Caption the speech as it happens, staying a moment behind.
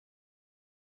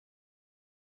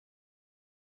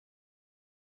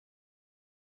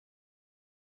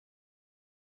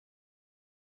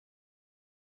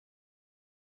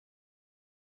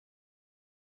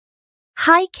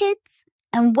Hi kids,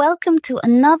 and welcome to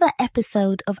another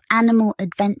episode of Animal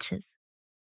Adventures.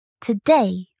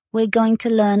 Today, we're going to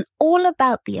learn all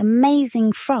about the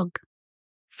amazing frog.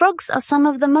 Frogs are some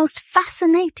of the most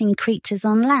fascinating creatures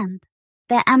on land.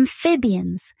 They're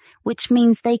amphibians, which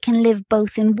means they can live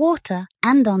both in water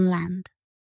and on land.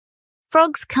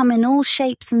 Frogs come in all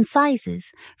shapes and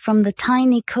sizes, from the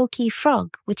tiny coqui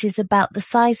frog, which is about the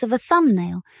size of a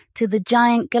thumbnail, to the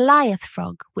giant goliath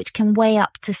frog, which can weigh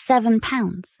up to 7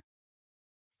 pounds.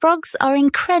 Frogs are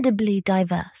incredibly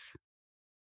diverse.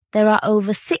 There are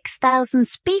over 6,000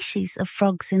 species of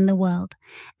frogs in the world,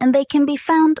 and they can be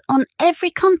found on every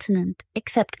continent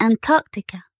except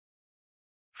Antarctica.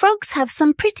 Frogs have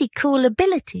some pretty cool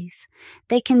abilities.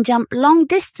 They can jump long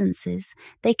distances,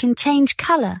 they can change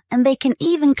color, and they can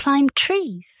even climb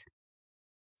trees.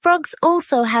 Frogs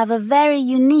also have a very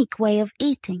unique way of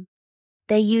eating.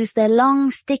 They use their long,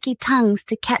 sticky tongues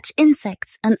to catch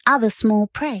insects and other small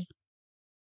prey.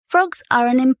 Frogs are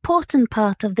an important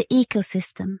part of the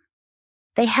ecosystem.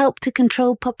 They help to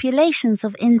control populations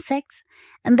of insects,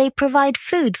 and they provide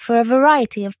food for a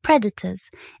variety of predators,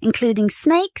 including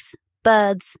snakes,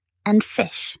 birds, and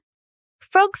fish.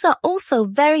 Frogs are also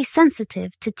very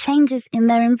sensitive to changes in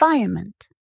their environment.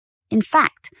 In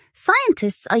fact,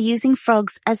 scientists are using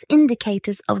frogs as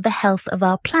indicators of the health of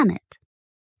our planet.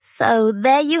 So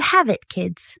there you have it,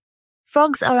 kids.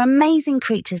 Frogs are amazing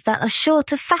creatures that are sure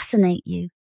to fascinate you.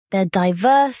 They're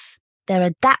diverse, they're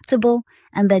adaptable,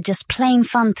 and they're just plain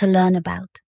fun to learn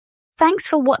about. Thanks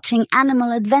for watching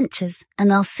Animal Adventures,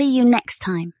 and I'll see you next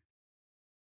time.